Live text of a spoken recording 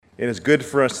It is good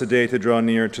for us today to draw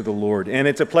near to the Lord. And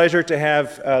it's a pleasure to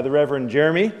have the Reverend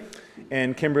Jeremy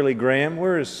and Kimberly Graham.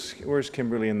 Where's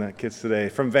Kimberly and the kids today?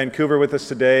 From Vancouver with us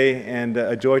today, and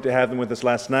a joy to have them with us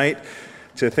last night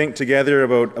to think together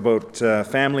about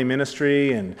family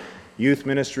ministry and youth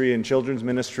ministry and children's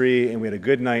ministry, and we had a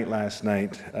good night last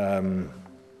night.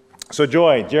 So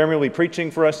joy. Jeremy will be preaching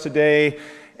for us today,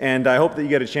 and I hope that you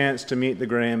get a chance to meet the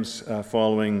Grahams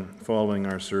following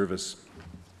our service.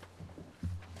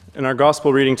 And our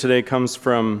gospel reading today comes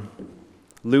from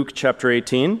Luke chapter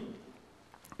 18,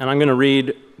 and I'm going to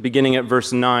read beginning at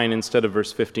verse 9 instead of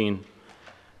verse 15.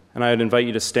 And I would invite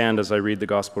you to stand as I read the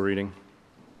gospel reading.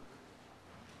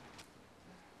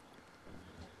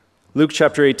 Luke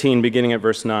chapter 18, beginning at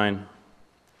verse 9.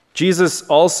 Jesus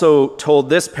also told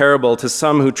this parable to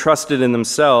some who trusted in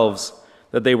themselves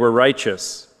that they were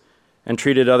righteous and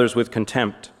treated others with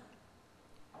contempt.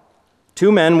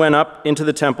 2 men went up into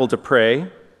the temple to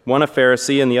pray, one a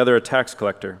Pharisee and the other a tax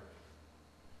collector.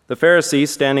 The Pharisee,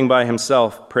 standing by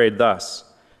himself, prayed thus: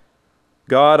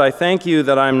 God, I thank you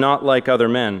that I am not like other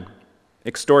men,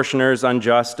 extortioners,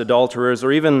 unjust, adulterers,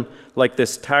 or even like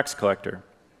this tax collector.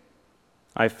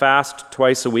 I fast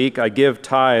twice a week, I give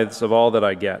tithes of all that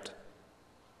I get.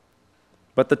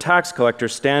 But the tax collector,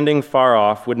 standing far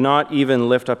off, would not even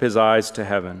lift up his eyes to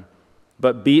heaven,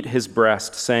 but beat his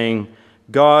breast, saying,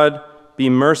 God, be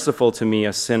merciful to me,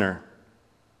 a sinner.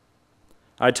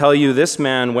 I tell you, this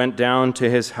man went down to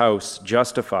his house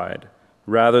justified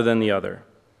rather than the other.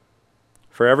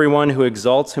 For everyone who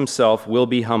exalts himself will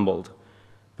be humbled,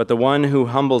 but the one who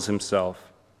humbles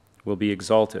himself will be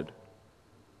exalted.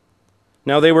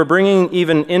 Now they were bringing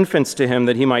even infants to him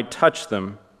that he might touch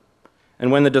them.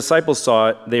 And when the disciples saw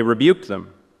it, they rebuked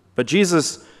them. But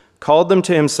Jesus called them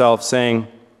to himself, saying,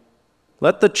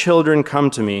 Let the children come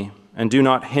to me, and do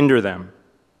not hinder them,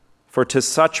 for to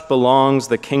such belongs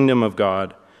the kingdom of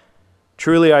God.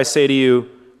 Truly I say to you,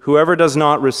 whoever does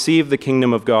not receive the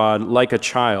kingdom of God like a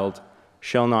child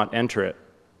shall not enter it.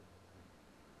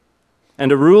 And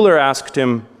a ruler asked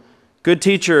him, Good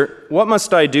teacher, what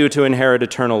must I do to inherit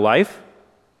eternal life?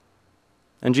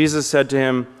 And Jesus said to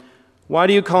him, Why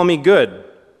do you call me good?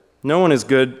 No one is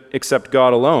good except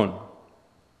God alone.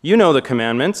 You know the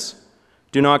commandments.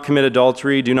 Do not commit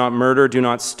adultery, do not murder, do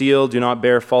not steal, do not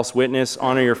bear false witness,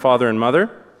 honor your father and mother.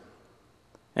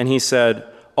 And he said,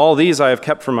 All these I have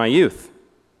kept from my youth.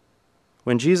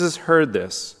 When Jesus heard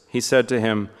this, he said to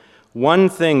him, One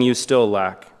thing you still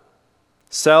lack.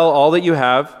 Sell all that you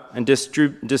have and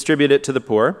distribute it to the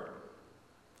poor,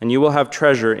 and you will have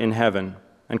treasure in heaven,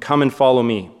 and come and follow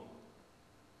me.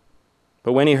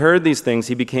 But when he heard these things,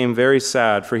 he became very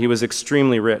sad, for he was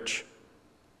extremely rich.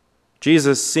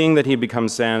 Jesus, seeing that he had become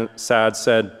sad,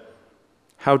 said,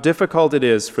 How difficult it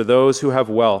is for those who have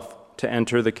wealth to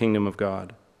enter the kingdom of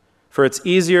God. For it's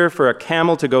easier for a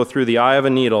camel to go through the eye of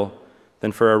a needle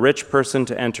than for a rich person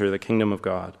to enter the kingdom of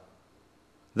God.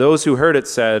 Those who heard it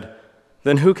said,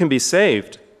 Then who can be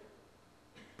saved?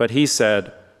 But he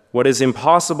said, What is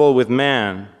impossible with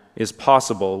man is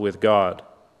possible with God.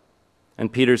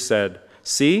 And Peter said,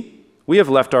 See, we have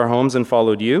left our homes and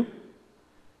followed you.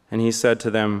 And he said to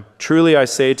them, Truly I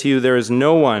say to you, there is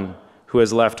no one who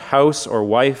has left house or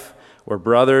wife or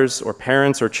brothers or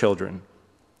parents or children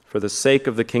for the sake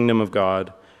of the kingdom of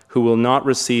God, who will not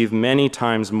receive many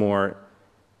times more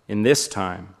in this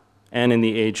time and in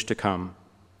the age to come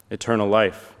eternal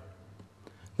life.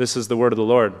 This is the word of the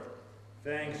Lord.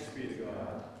 Thanks be to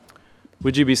God.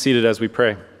 Would you be seated as we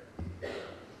pray?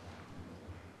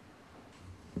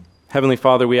 Heavenly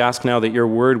Father, we ask now that your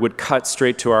word would cut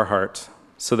straight to our heart,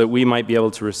 so that we might be able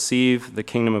to receive the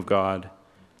kingdom of God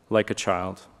like a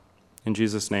child. In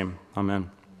Jesus' name,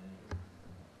 amen.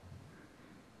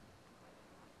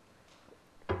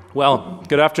 Well,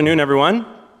 good afternoon, everyone.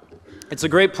 It's a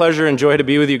great pleasure and joy to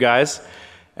be with you guys.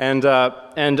 And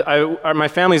my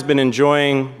family's been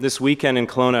enjoying this weekend in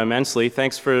Kelowna immensely.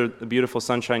 Thanks for the beautiful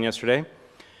sunshine yesterday.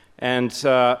 And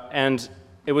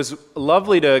it was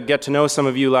lovely to get to know some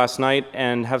of you last night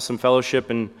and have some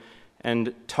fellowship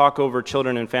and talk over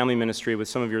children and family ministry with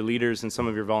some of your leaders and some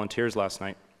of your volunteers last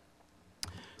night.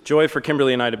 Joy for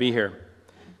Kimberly and I to be here.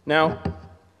 Now,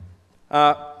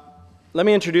 let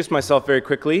me introduce myself very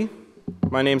quickly.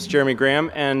 My name's Jeremy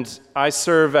Graham, and I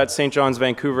serve at St. John's,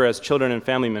 Vancouver as children and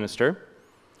family minister.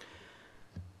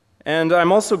 And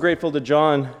I'm also grateful to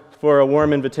John for a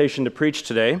warm invitation to preach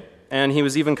today, and he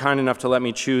was even kind enough to let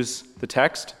me choose the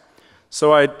text.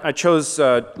 So I chose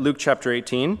Luke chapter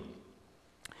 18.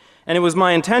 And it was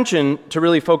my intention to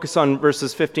really focus on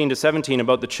verses 15 to 17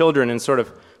 about the children and sort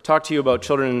of talk to you about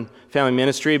children and family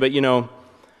ministry. But, you know,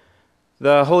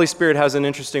 The Holy Spirit has an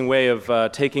interesting way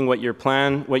of taking what you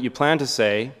plan to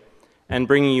say and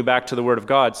bringing you back to the Word of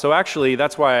God. So actually,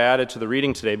 that's why I added to the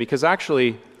reading today, because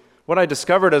actually, what I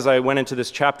discovered as I went into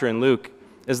this chapter in Luke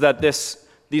is that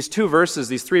these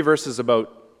three verses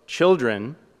about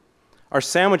children, are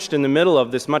sandwiched in the middle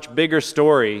of this much bigger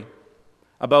story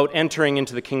about entering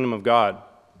into the kingdom of God.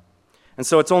 And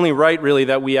so it's only right, really,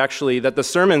 that the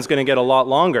sermon's going to get a lot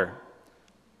longer.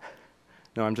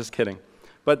 No, I'm just kidding.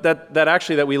 But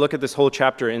that we look at this whole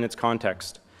chapter in its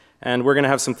context. And we're going to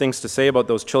have some things to say about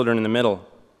those children in the middle,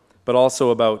 but also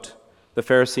about the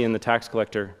Pharisee and the tax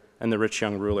collector and the rich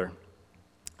young ruler.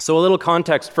 So a little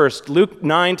context first. Luke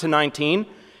 9 to 19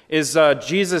 is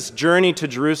Jesus' journey to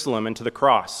Jerusalem and to the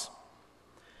cross.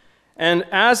 And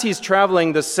as he's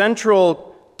traveling, the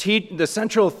central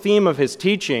theme of his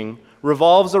teaching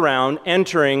revolves around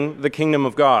entering the kingdom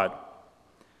of God.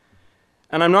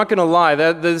 And I'm not going to lie,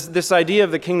 that this idea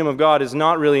of the kingdom of God is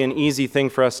not really an easy thing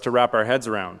for us to wrap our heads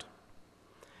around.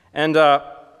 And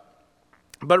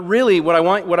but really, what I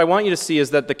want you to see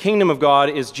is that the kingdom of God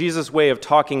is Jesus' way of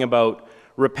talking about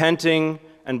repenting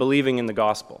and believing in the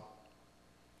gospel.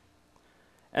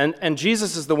 And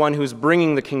Jesus is the one who's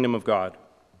bringing the kingdom of God,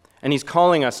 and he's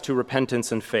calling us to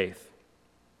repentance and faith.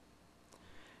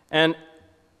 And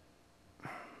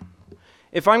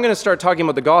if I'm going to start talking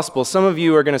about the gospel, some of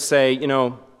you are going to say,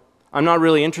 I'm not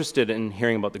really interested in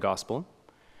hearing about the gospel.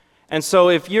 And so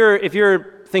if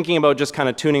you're thinking about just kind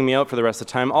of tuning me out for the rest of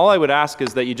the time, all I would ask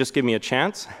is that you just give me a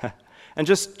chance and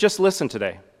just listen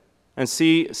today and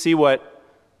see what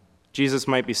Jesus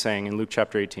might be saying in Luke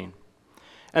chapter 18.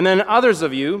 And then others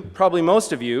of you, probably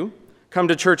most of you, come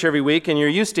to church every week and you're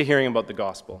used to hearing about the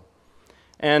gospel.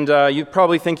 And you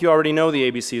probably think you already know the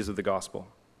ABCs of the gospel.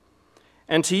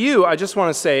 And to you, I just want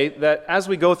to say that as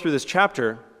we go through this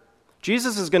chapter,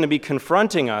 Jesus is going to be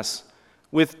confronting us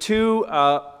with two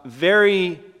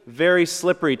very, very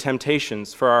slippery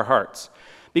temptations for our hearts.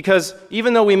 Because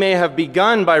even though we may have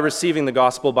begun by receiving the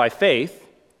gospel by faith,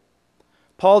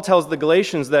 Paul tells the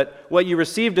Galatians that what you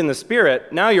received in the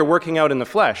Spirit, now you're working out in the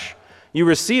flesh. You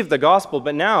received the gospel,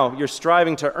 but now you're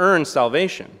striving to earn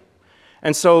salvation.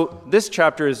 And so this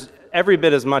chapter is every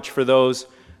bit as much for those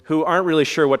who aren't really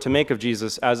sure what to make of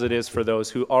Jesus as it is for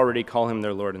those who already call him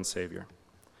their Lord and Savior.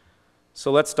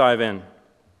 So let's dive in.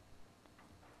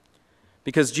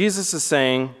 Because Jesus is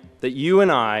saying that you and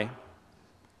I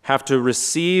have to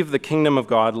receive the kingdom of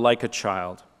God like a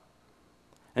child.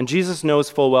 And Jesus knows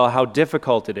full well how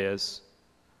difficult it is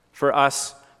for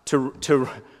us to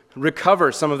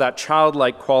recover some of that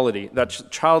childlike quality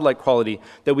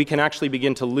that we can actually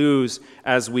begin to lose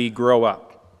as we grow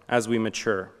up, as we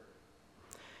mature.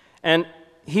 And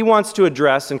he wants to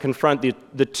address and confront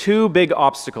the two big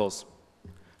obstacles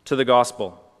to the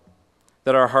gospel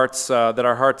that our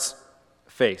hearts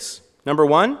face. Number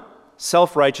one,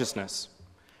 self-righteousness.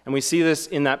 And we see this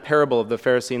in that parable of the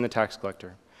Pharisee and the tax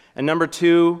collector. And number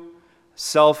two,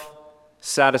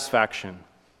 self-satisfaction,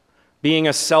 being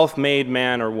a self-made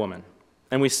man or woman.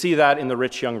 And we see that in the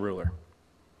rich young ruler.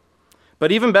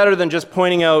 But even better than just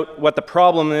pointing out what the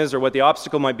problem is or what the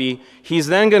obstacle might be, he's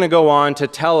then going to go on to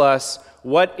tell us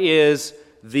what is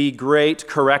the great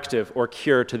corrective or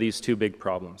cure to these two big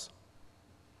problems.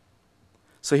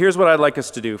 So here's what I'd like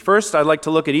us to do. First, I'd like to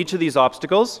look at each of these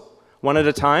obstacles, one at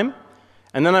a time,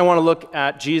 and then I want to look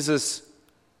at Jesus'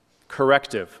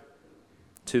 corrective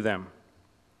to them.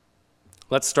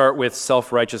 Let's start with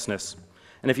self-righteousness.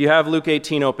 And if you have Luke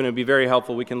 18 open, it would be very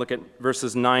helpful. We can look at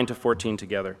verses 9 to 14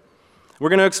 together. We're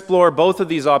going to explore both of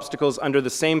these obstacles under the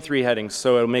same three headings,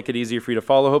 so it'll make it easier for you to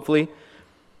follow, hopefully.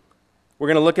 We're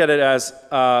going to look at it as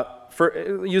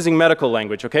using medical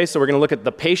language, okay? So we're going to look at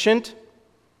the patient,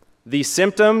 the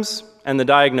symptoms, and the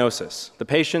diagnosis. The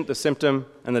patient, the symptom,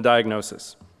 and the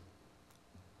diagnosis.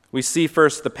 We see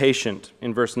first the patient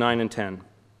in verse 9 and 10.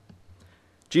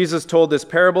 Jesus told this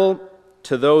parable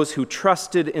to those who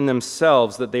trusted in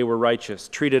themselves that they were righteous,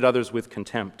 treated others with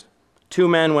contempt. Two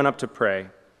men went up to pray,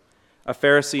 a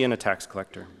Pharisee and a tax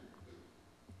collector.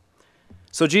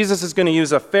 So Jesus is going to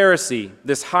use a Pharisee,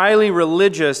 this highly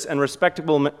religious and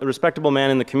respectable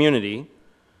man in the community,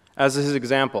 as his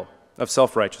example of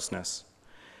self-righteousness.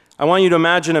 I want you to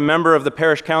imagine a member of the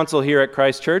parish council here at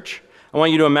Christ Church. I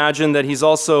want you to imagine that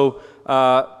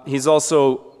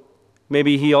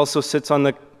maybe he also sits on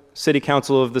the city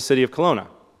council of the city of Kelowna.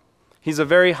 He's a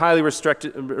very highly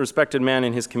respected man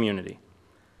in his community.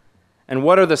 And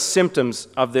what are the symptoms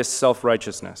of this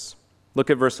self-righteousness? Look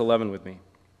at verse 11 with me.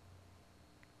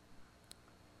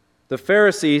 The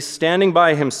Pharisee, standing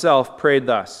by himself, prayed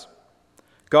thus,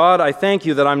 God, I thank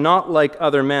you that I'm not like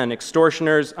other men,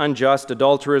 extortioners, unjust,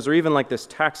 adulterers, or even like this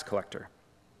tax collector.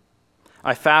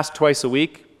 I fast twice a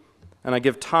week, and I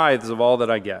give tithes of all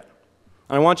that I get.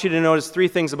 And I want you to notice three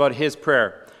things about his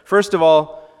prayer. First of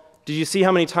all, did you see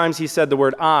how many times he said the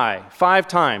word I? 5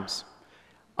 times.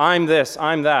 I'm this,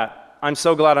 I'm that. I'm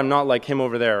so glad I'm not like him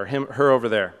over there or her over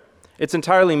there. It's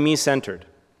entirely me-centered.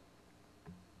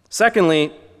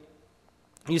 Secondly,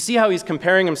 you see how he's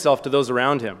comparing himself to those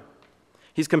around him.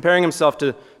 He's comparing himself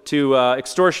to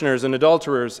extortioners and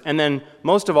adulterers, and then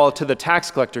most of all to the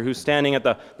tax collector who's standing at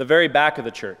the very back of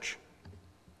the church.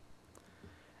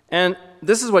 And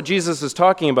this is what Jesus is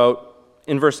talking about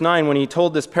in verse 9 when he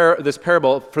told this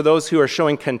parable for those who are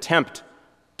showing contempt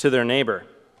to their neighbor.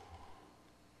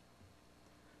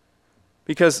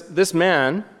 Because this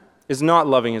man is not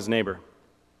loving his neighbor.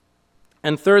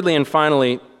 And thirdly and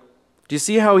finally, do you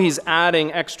see how he's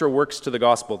adding extra works to the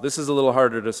gospel? This is a little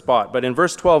harder to spot. But in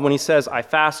verse 12, when he says, I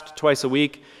fast twice a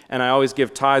week and I always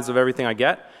give tithes of everything I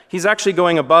get, he's actually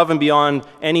going above and beyond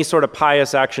any sort of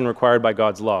pious action required by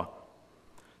God's law.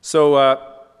 So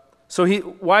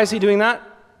why is he doing that?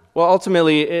 Well,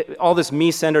 ultimately, all this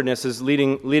me-centeredness is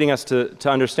leading us to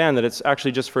understand that it's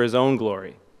actually just for his own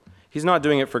glory. He's not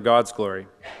doing it for God's glory.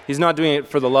 He's not doing it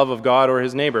for the love of God or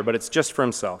his neighbor, but it's just for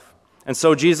himself. And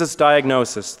so Jesus'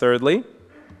 diagnosis, thirdly,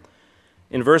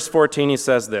 in verse 14 he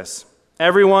says this,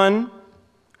 everyone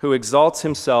who exalts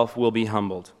himself will be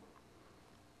humbled.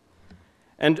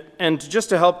 And just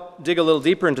to help dig a little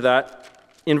deeper into that,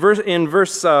 in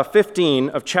verse 15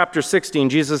 of chapter 16,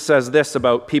 Jesus says this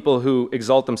about people who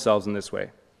exalt themselves in this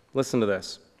way. Listen to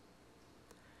this.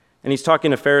 And he's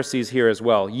talking to Pharisees here as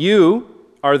well. You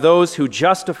are those who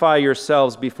justify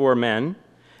yourselves before men,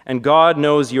 and God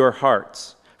knows your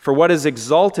hearts. For what is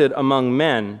exalted among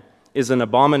men is an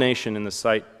abomination in the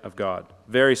sight of God.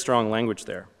 Very strong language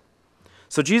there.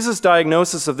 So Jesus'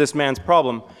 diagnosis of this man's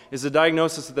problem is a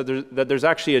diagnosis that there's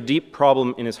actually a deep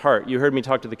problem in his heart. You heard me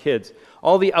talk to the kids.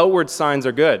 All the outward signs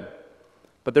are good,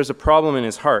 but there's a problem in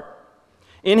his heart.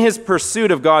 In his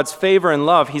pursuit of God's favor and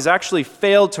love, he's actually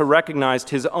failed to recognize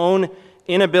his own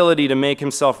inability to make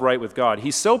himself right with God.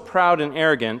 He's so proud and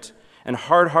arrogant and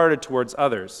hard-hearted towards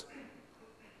others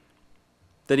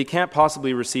that he can't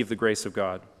possibly receive the grace of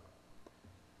God.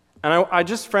 And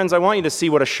friends, I want you to see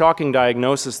what a shocking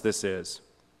diagnosis this is.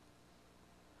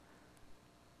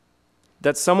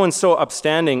 That someone so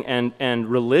upstanding and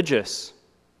religious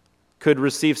could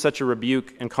receive such a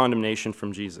rebuke and condemnation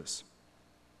from Jesus.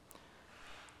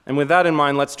 And with that in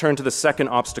mind, let's turn to the second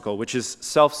obstacle, which is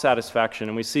self-satisfaction.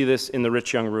 And we see this in the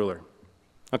rich young ruler.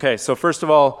 Okay, so first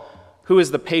of all, who is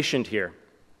the patient here?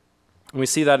 And we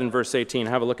see that in verse 18.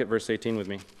 Have a look at verse 18 with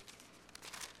me.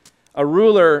 A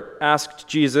ruler asked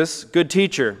Jesus, "Good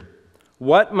teacher,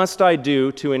 what must I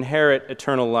do to inherit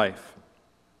eternal life?"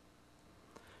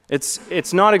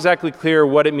 It's not exactly clear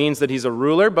what it means that he's a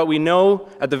ruler, but we know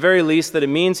at the very least that it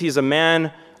means he's a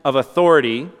man of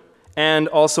authority and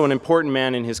also an important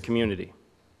man in his community.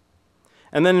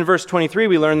 And then in verse 23,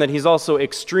 we learn that he's also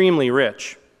extremely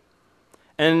rich.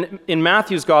 And in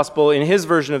Matthew's gospel, in his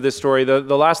version of this story, the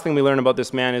last thing we learn about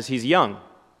this man is he's young.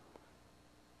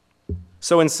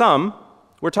 So in sum,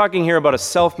 we're talking here about a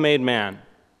self-made man.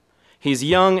 He's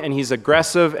young and he's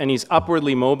aggressive and he's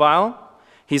upwardly mobile.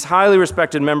 He's a highly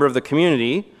respected member of the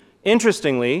community.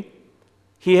 Interestingly,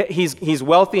 he's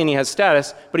wealthy and he has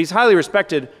status, but he's highly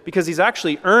respected because he's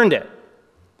actually earned it.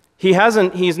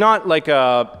 He's not like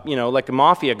a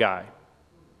mafia guy.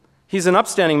 He's an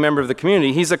upstanding member of the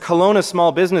community. He's a Kelowna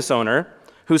small business owner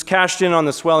who's cashed in on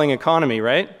the swelling economy,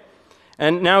 right?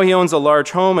 And now he owns a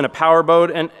large home and a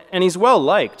powerboat, and he's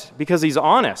well-liked because he's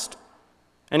honest,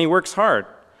 and he works hard.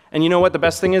 And you know what the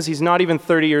best thing is? He's not even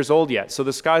 30 years old yet, so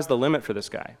the sky's the limit for this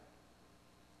guy.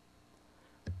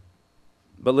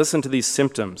 But listen to these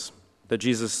symptoms that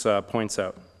Jesus points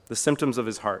out, the symptoms of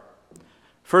his heart.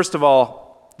 First of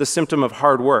all, the symptom of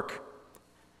hard work.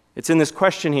 It's in this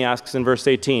question he asks in verse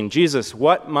 18, Jesus,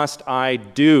 what must I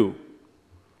do?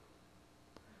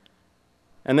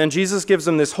 And then Jesus gives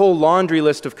him this whole laundry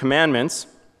list of commandments,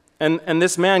 and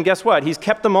this man, guess what? He's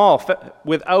kept them all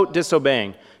without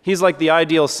disobeying. He's like the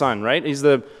ideal son, right? He's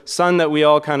the son that we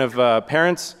all kind of,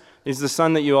 parents, he's the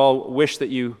son that you all wish that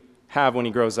you have when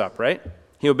he grows up, right?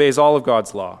 He obeys all of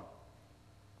God's law.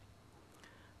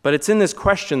 But it's in this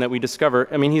question that we discover,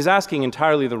 he's asking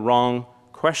entirely the wrong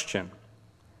question.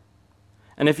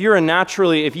 And if you are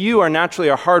naturally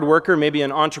a hard worker, maybe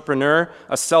an entrepreneur,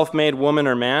 a self-made woman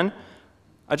or man,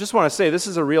 I just want to say this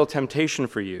is a real temptation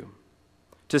for you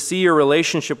to see your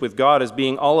relationship with God as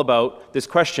being all about this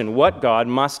question, what God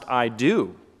must I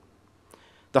do?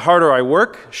 The harder I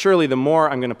work, surely the more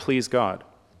I'm going to please God.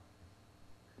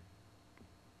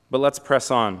 But let's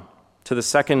press on to the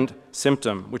second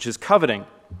symptom, which is coveting.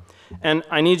 And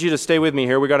I need you to stay with me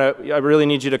here. I really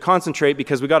need you to concentrate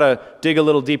because we got to dig a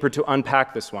little deeper to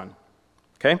unpack this one.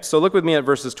 Okay? So look with me at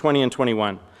verses 20 and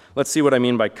 21. Let's see what I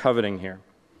mean by coveting here.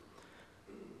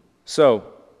 So,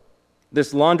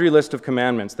 this laundry list of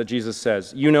commandments that Jesus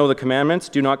says, you know the commandments: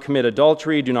 do not commit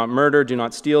adultery, do not murder, do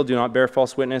not steal, do not bear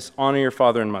false witness, honor your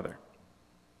father and mother.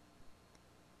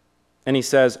 And he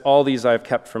says, all these I have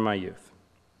kept from my youth.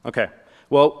 Okay,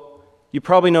 well, you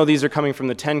probably know these are coming from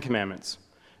the 10 Commandments.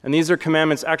 And these are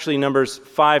commandments, actually numbers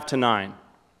 5 to 9.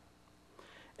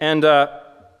 And the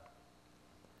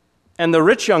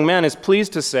rich young man is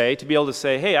pleased to be able to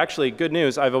say, hey, actually, good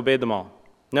news, I've obeyed them all.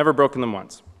 Never broken them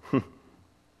once.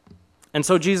 And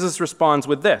so Jesus responds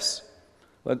with this.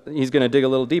 He's going to dig a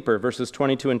little deeper, verses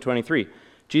 22 and 23.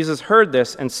 Jesus heard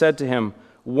this and said to him,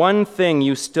 one thing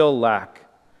you still lack.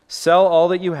 Sell all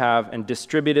that you have and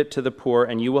distribute it to the poor,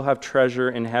 and you will have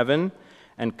treasure in heaven,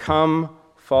 and come,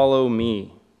 follow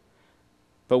me.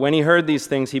 But when he heard these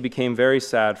things, he became very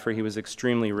sad, for he was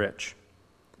extremely rich.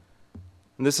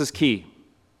 And this is key.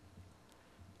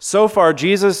 So far,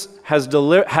 Jesus had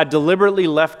deliberately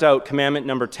left out commandment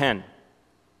number 10.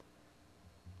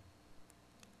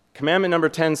 Commandment number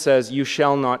 10 says, you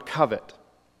shall not covet.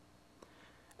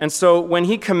 And so when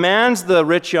he commands the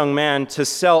rich young man to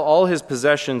sell all his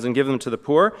possessions and give them to the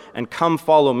poor and come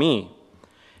follow me,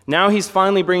 now he's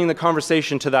finally bringing the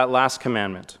conversation to that last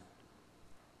commandment.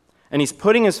 And he's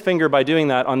putting his finger by doing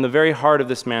that on the very heart of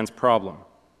this man's problem.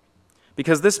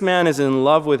 Because this man is in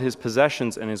love with his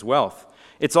possessions and his wealth.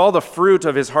 It's all the fruit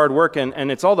of his hard work,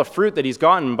 and it's all the fruit that he's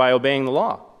gotten by obeying the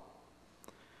law.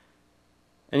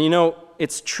 And you know,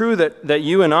 it's true that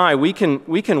you and I, we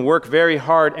can work very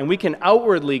hard and we can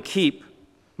outwardly keep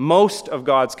most of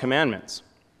God's commandments.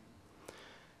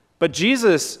 But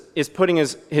Jesus is putting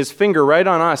his finger right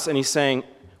on us, and he's saying,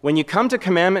 when you come to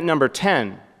commandment number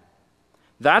 10,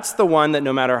 that's the one that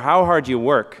no matter how hard you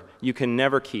work, you can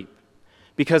never keep,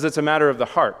 because it's a matter of the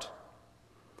heart.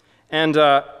 And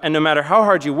no matter how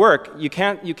hard you work,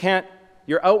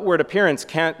 your outward appearance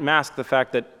can't mask the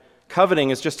fact that coveting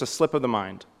is just a slip of the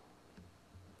mind.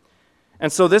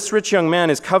 And so this rich young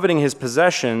man is coveting his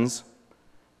possessions,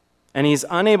 and he's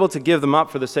unable to give them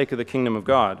up for the sake of the kingdom of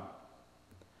God.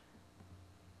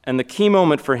 And the key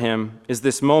moment for him is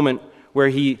this moment where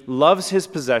he loves his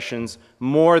possessions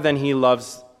more than he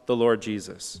loves the Lord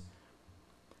Jesus.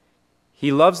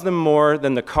 He loves them more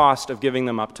than the cost of giving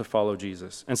them up to follow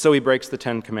Jesus. And so he breaks the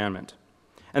 10th commandment.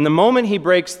 And the moment he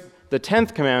breaks the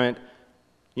 10th commandment,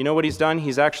 you know what he's done?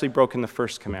 He's actually broken the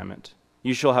first commandment.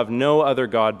 You shall have no other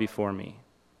God before me.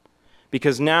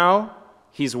 Because now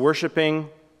he's worshiping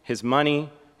his money,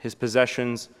 his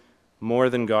possessions, more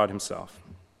than God himself.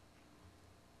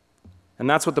 And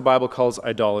that's what the Bible calls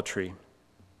idolatry.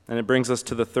 And it brings us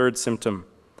to the third symptom.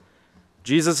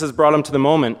 Jesus has brought him to the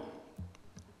moment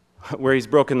where he's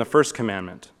broken the first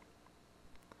commandment.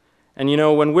 And you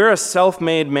know, when we're a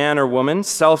self-made man or woman,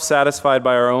 self-satisfied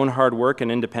by our own hard work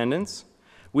and independence,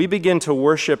 we begin to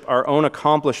worship our own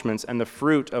accomplishments and the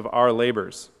fruit of our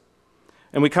labors.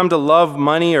 And we come to love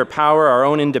money or power, our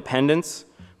own independence,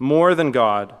 more than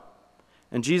God.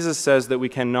 And Jesus says that we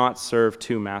cannot serve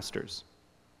two masters.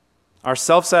 Our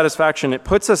self-satisfaction, it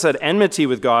puts us at enmity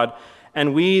with God,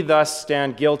 and we thus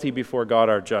stand guilty before God,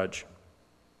 our judge.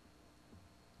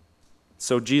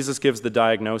 So Jesus gives the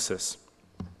diagnosis.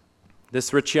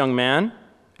 This rich young man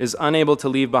is unable to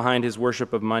leave behind his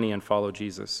worship of money and follow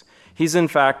Jesus. He's in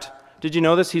fact, did you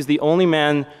know this? He's the only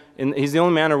man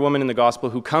or woman in the gospel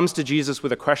who comes to Jesus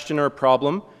with a question or a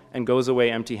problem and goes away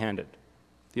empty-handed.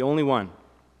 The only one.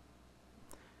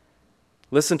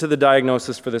 Listen to the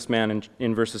diagnosis for this man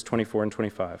in verses 24 and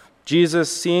 25.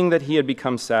 Jesus, seeing that he had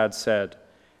become sad, said,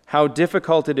 "How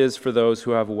difficult it is for those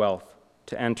who have wealth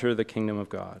to enter the kingdom of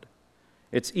God.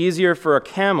 It's easier for a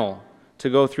camel to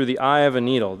go through the eye of a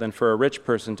needle than for a rich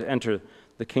person to enter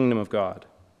the kingdom of God."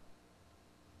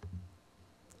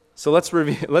 So let's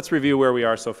review where we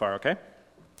are so far, okay?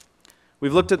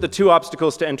 We've looked at the two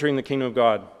obstacles to entering the kingdom of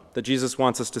God that Jesus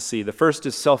wants us to see. The first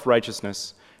is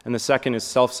self-righteousness, and the second is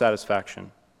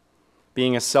self-satisfaction,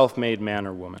 being a self-made man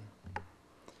or woman.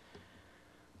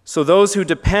 So those who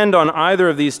depend on either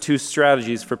of these two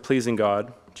strategies for pleasing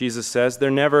God, Jesus says,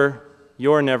 you're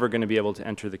never going to be able to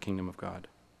enter the kingdom of God.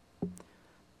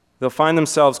 They'll find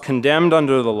themselves condemned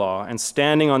under the law and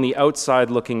standing on the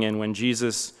outside looking in when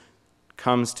Jesus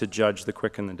comes to judge the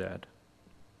quick and the dead.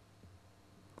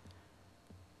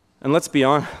 And let's be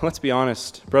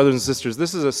honest, brothers and sisters,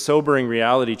 this is a sobering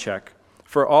reality check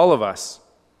for all of us,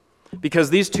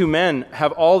 because these two men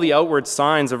have all the outward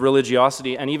signs of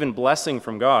religiosity and even blessing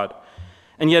from God.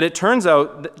 And yet it turns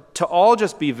out to all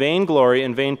just be vainglory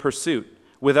and vain pursuit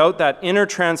without that inner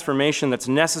transformation that's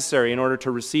necessary in order to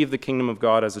receive the kingdom of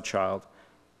God as a child.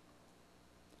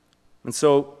 And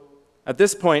so at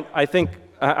this point,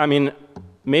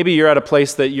 maybe you're at a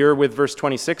place that you're with verse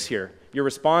 26 here. Your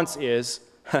response is,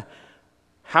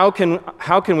 how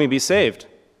can we be saved?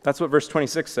 That's what verse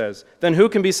 26 says. Then who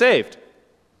can be saved?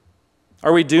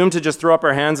 Are we doomed to just throw up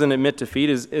our hands and admit defeat?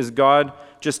 Is God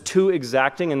just too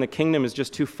exacting and the kingdom is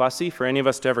just too fussy for any of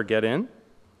us to ever get in?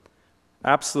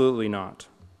 Absolutely not.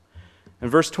 And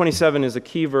verse 27 is a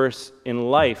key verse in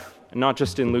life, and not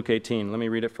just in Luke 18. Let me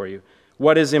read it for you.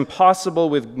 What is impossible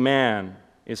with man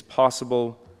is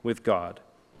possible with God.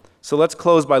 So let's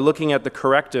close by looking at the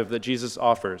corrective that Jesus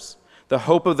offers, the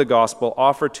hope of the gospel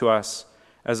offered to us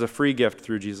as a free gift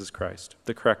through Jesus Christ,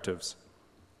 the correctives.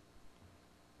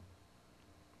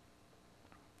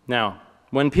 Now,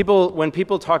 when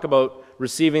people talk about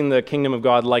receiving the kingdom of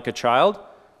God like a child,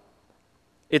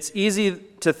 it's easy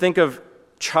to think of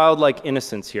childlike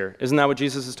innocence here. Isn't that what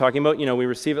Jesus is talking about? We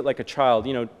receive it like a child.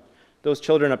 Those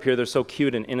children up here, they're so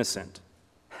cute and innocent.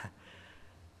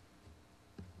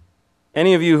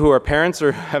 Any of you who are parents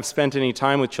or have spent any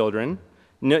time with children,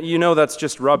 you know that's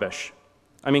just rubbish.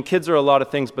 Kids are a lot of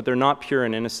things, but they're not pure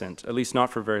and innocent, at least not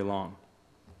for very long.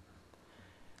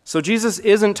 So Jesus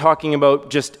isn't talking about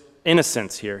just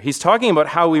innocence here. He's talking about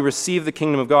how we receive the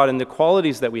kingdom of God and the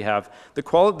qualities that we have. They're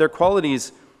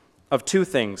qualities of two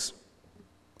things,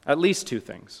 at least two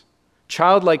things: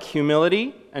 childlike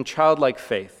humility and childlike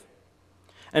faith.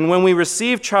 And when we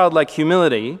receive childlike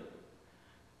humility,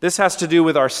 this has to do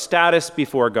with our status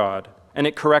before God, and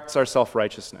it corrects our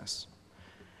self-righteousness.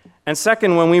 And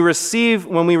second, when we receive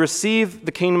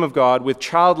the kingdom of God with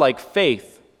childlike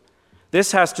faith,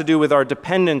 this has to do with our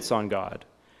dependence on God,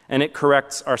 and it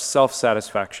corrects our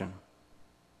self-satisfaction.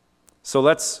 So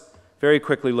let's very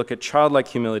quickly look at childlike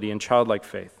humility and childlike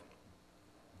faith.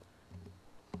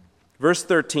 Verse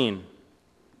 13.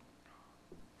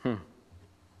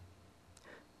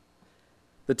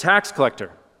 The tax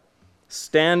collector,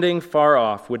 standing far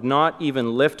off, would not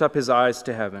even lift up his eyes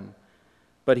to heaven,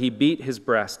 but he beat his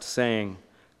breast, saying,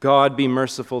 God, be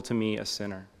merciful to me, a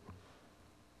sinner.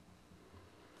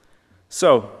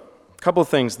 So, a couple of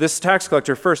things. This tax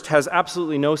collector, first, has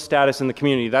absolutely no status in the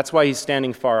community. That's why he's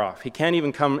standing far off. He can't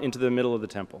even come into the middle of the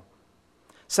temple.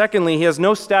 Secondly, he has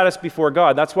no status before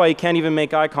God. That's why he can't even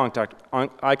make eye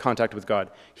contact with God.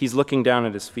 He's looking down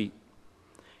at his feet.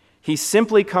 He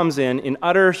simply comes in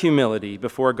utter humility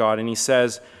before God, and he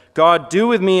says, God, do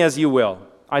with me as you will.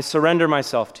 I surrender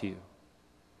myself to you.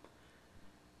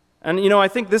 And I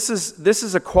think this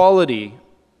is a quality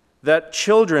that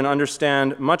children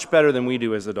understand much better than we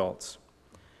do as adults.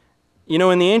 In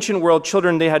the ancient world,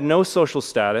 children, they had no social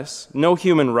status, no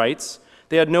human rights.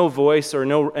 They had no voice or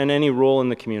any role in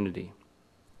the community.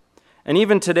 And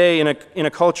even today, in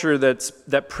a culture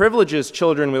that privileges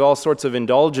children with all sorts of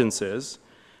indulgences,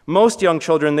 most young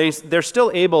children, they're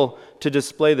still able to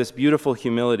display this beautiful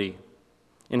humility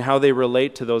in how they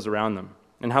relate to those around them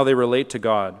and how they relate to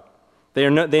God. They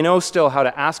know still how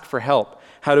to ask for help,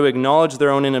 how to acknowledge their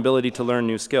own inability to learn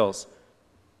new skills.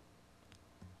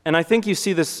 And I think you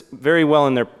see this very well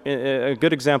a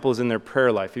good example is in their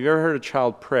prayer life. Have you ever heard a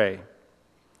child pray?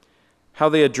 How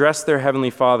they address their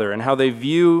Heavenly Father and how they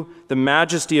view the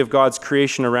majesty of God's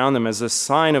creation around them as a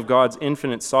sign of God's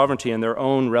infinite sovereignty and their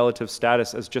own relative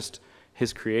status as just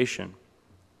His creation.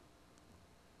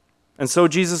 And so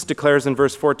Jesus declares in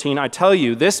verse 14, I tell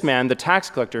you, this man, the tax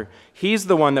collector, he's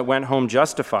the one that went home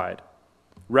justified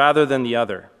rather than the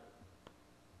other.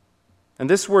 And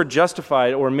this word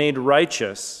justified or made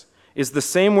righteous is the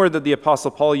same word that the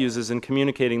Apostle Paul uses in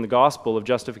communicating the gospel of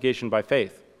justification by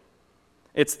faith.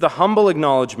 It's the humble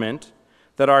acknowledgement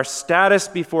that our status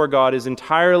before God is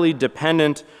entirely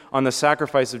dependent on the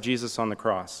sacrifice of Jesus on the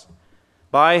cross.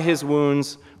 By his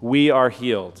wounds, we are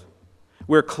healed.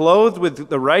 We're clothed with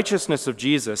the righteousness of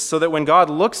Jesus so that when God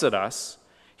looks at us,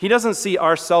 he doesn't see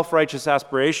our self-righteous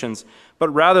aspirations, but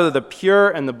rather the pure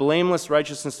and the blameless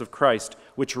righteousness of Christ,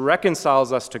 which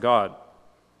reconciles us to God.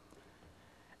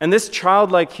 And this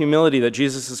childlike humility that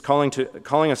Jesus is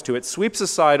calling us to, it sweeps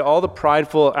aside all the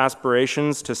prideful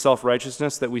aspirations to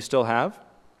self-righteousness that we still have.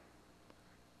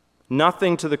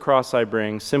 Nothing to the cross I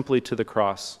bring, simply to the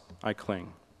cross I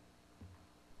cling.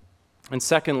 And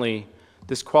secondly,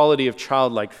 this quality of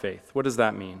childlike faith. What does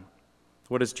that mean?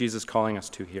 What is Jesus calling us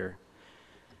to here?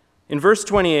 In verse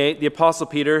 28, the Apostle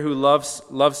Peter, who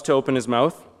loves to open his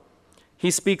mouth, he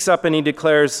speaks up and he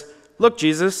declares, Look,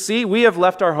 Jesus, see, we have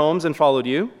left our homes and followed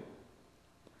you.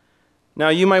 Now,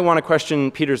 you might want to question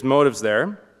Peter's motives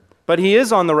there, but he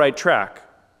is on the right track.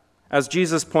 As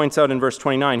Jesus points out in verse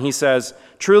 29, he says,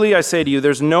 "Truly I say to you,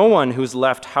 there's no one who's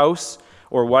left house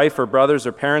or wife or brothers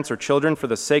or parents or children for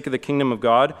the sake of the kingdom of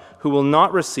God who will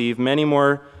not receive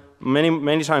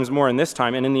many times more in this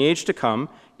time and in the age to come,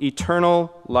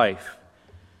 eternal life."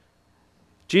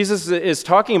 Jesus is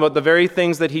talking about the very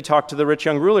things that he talked to the rich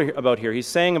young ruler about here. He's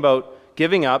saying about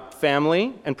giving up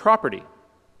family and property.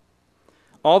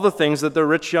 All the things that the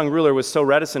rich young ruler was so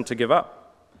reticent to give up.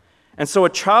 And so a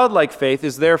childlike faith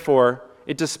is therefore,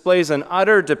 it displays an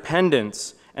utter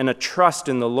dependence and a trust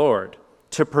in the Lord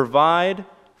to provide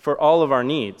for all of our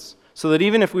needs, so that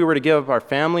even if we were to give up our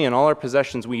family and all our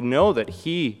possessions, we know that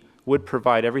he would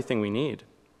provide everything we need.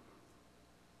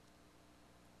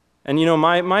 And you know,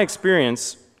 my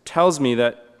experience tells me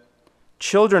that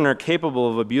children are capable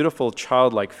of a beautiful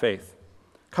childlike faith.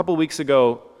 A couple weeks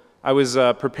ago, I was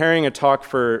preparing a talk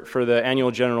for the annual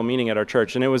general meeting at our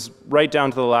church, and it was right down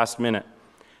to the last minute.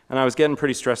 And I was getting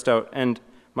pretty stressed out. And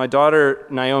my daughter,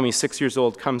 Naomi, 6 years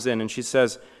old, comes in and she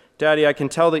says, "Daddy, I can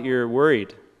tell that you're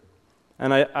worried,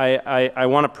 and I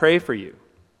want to pray for you.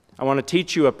 I want to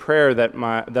teach you a prayer that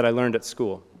I learned at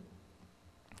school."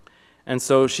 And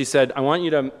so she said, "I want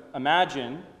you to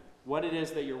imagine what it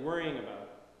is that you're worrying about.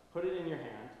 Put it in your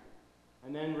hand,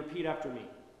 and then repeat after me."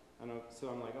 So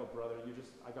I'm like, "Oh, brother,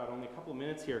 I got only a couple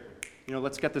minutes here.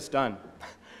 Let's get this done."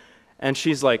 And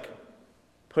she's like,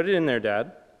 "Put it in there,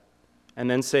 Dad, and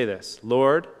then say this: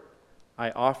 Lord, I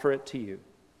offer it to you."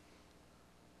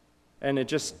 And it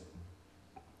just,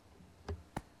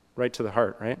 right to the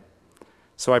heart, right?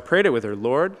 So I prayed it with her: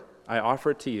 "Lord, I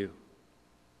offer it to you."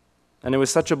 And it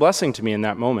was such a blessing to me in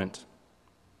that moment.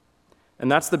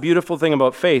 And that's the beautiful thing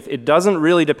about faith. It doesn't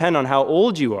really depend on how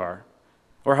old you are,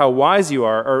 or how wise you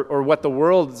are, or what the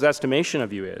world's estimation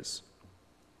of you is.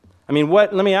 I mean,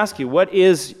 let me ask you, what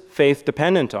is faith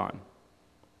dependent on?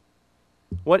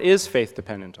 What is faith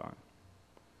dependent on?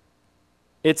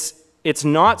 It's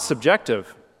not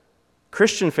subjective.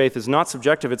 Christian faith is not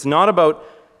subjective. It's not about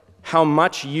how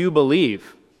much you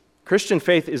believe. Christian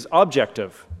faith is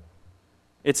objective.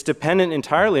 It's dependent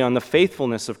entirely on the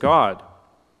faithfulness of God.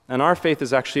 And our faith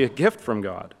is actually a gift from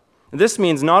God. This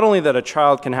means not only that a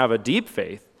child can have a deep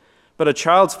faith, but a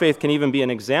child's faith can even be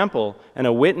an example and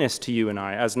a witness to you and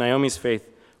I, as Naomi's faith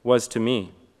was to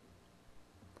me.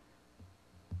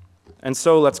 And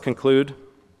so let's conclude.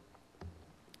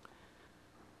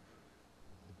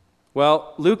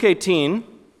 Well, Luke 18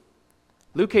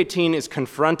 is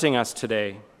confronting us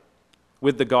today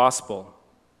with the gospel.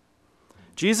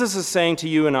 Jesus is saying to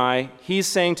you and I, he's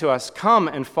saying to us, "Come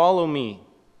and follow me."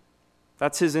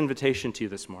 That's his invitation to you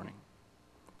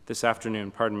this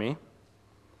afternoon, pardon me.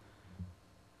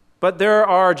 But there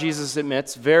are, Jesus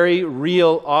admits, very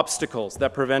real obstacles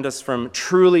that prevent us from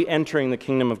truly entering the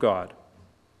kingdom of God.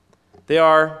 They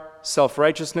are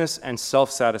self-righteousness and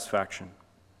self-satisfaction.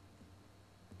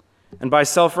 And by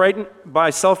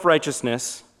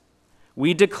self-righteousness,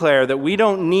 we declare that we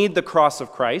don't need the cross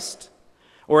of Christ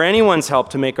or anyone's help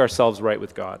to make ourselves right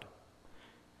with God.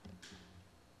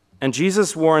 And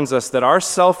Jesus warns us that our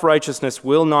self-righteousness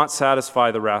will not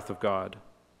satisfy the wrath of God.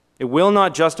 It will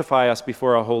not justify us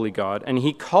before a holy God, and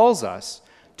he calls us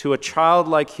to a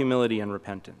childlike humility and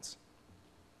repentance.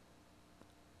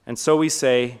 And so we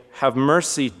say, "Have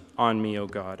mercy on me, O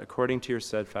God, according to your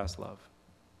steadfast love."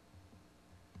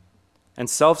 And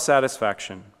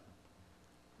self-satisfaction,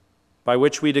 by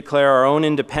which we declare our own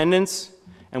independence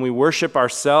and we worship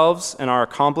ourselves and our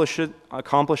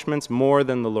accomplishments more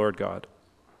than the Lord God.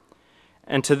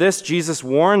 And to this, Jesus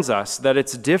warns us that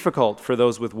it's difficult for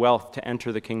those with wealth to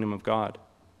enter the kingdom of God.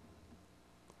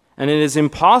 And it is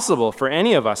impossible for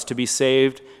any of us to be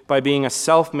saved by being a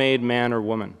self-made man or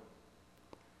woman.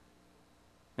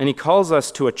 And he calls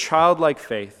us to a childlike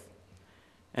faith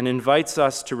and invites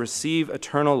us to receive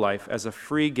eternal life as a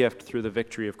free gift through the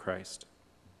victory of Christ.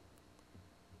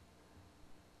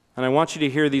 And I want you to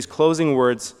hear these closing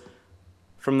words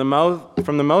from the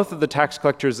mouth of the tax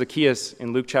collector Zacchaeus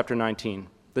in Luke chapter 19,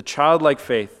 the childlike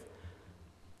faith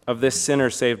of this sinner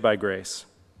saved by grace.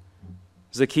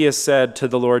 Zacchaeus said to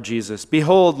the Lord Jesus,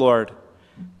 "Behold, Lord,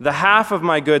 the half of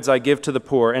my goods I give to the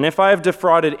poor, and if I have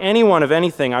defrauded anyone of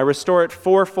anything, I restore it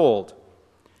fourfold."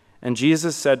 And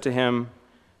Jesus said to him,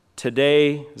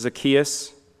 "Today,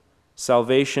 Zacchaeus,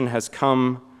 salvation has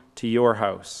come to your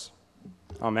house."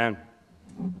 Amen.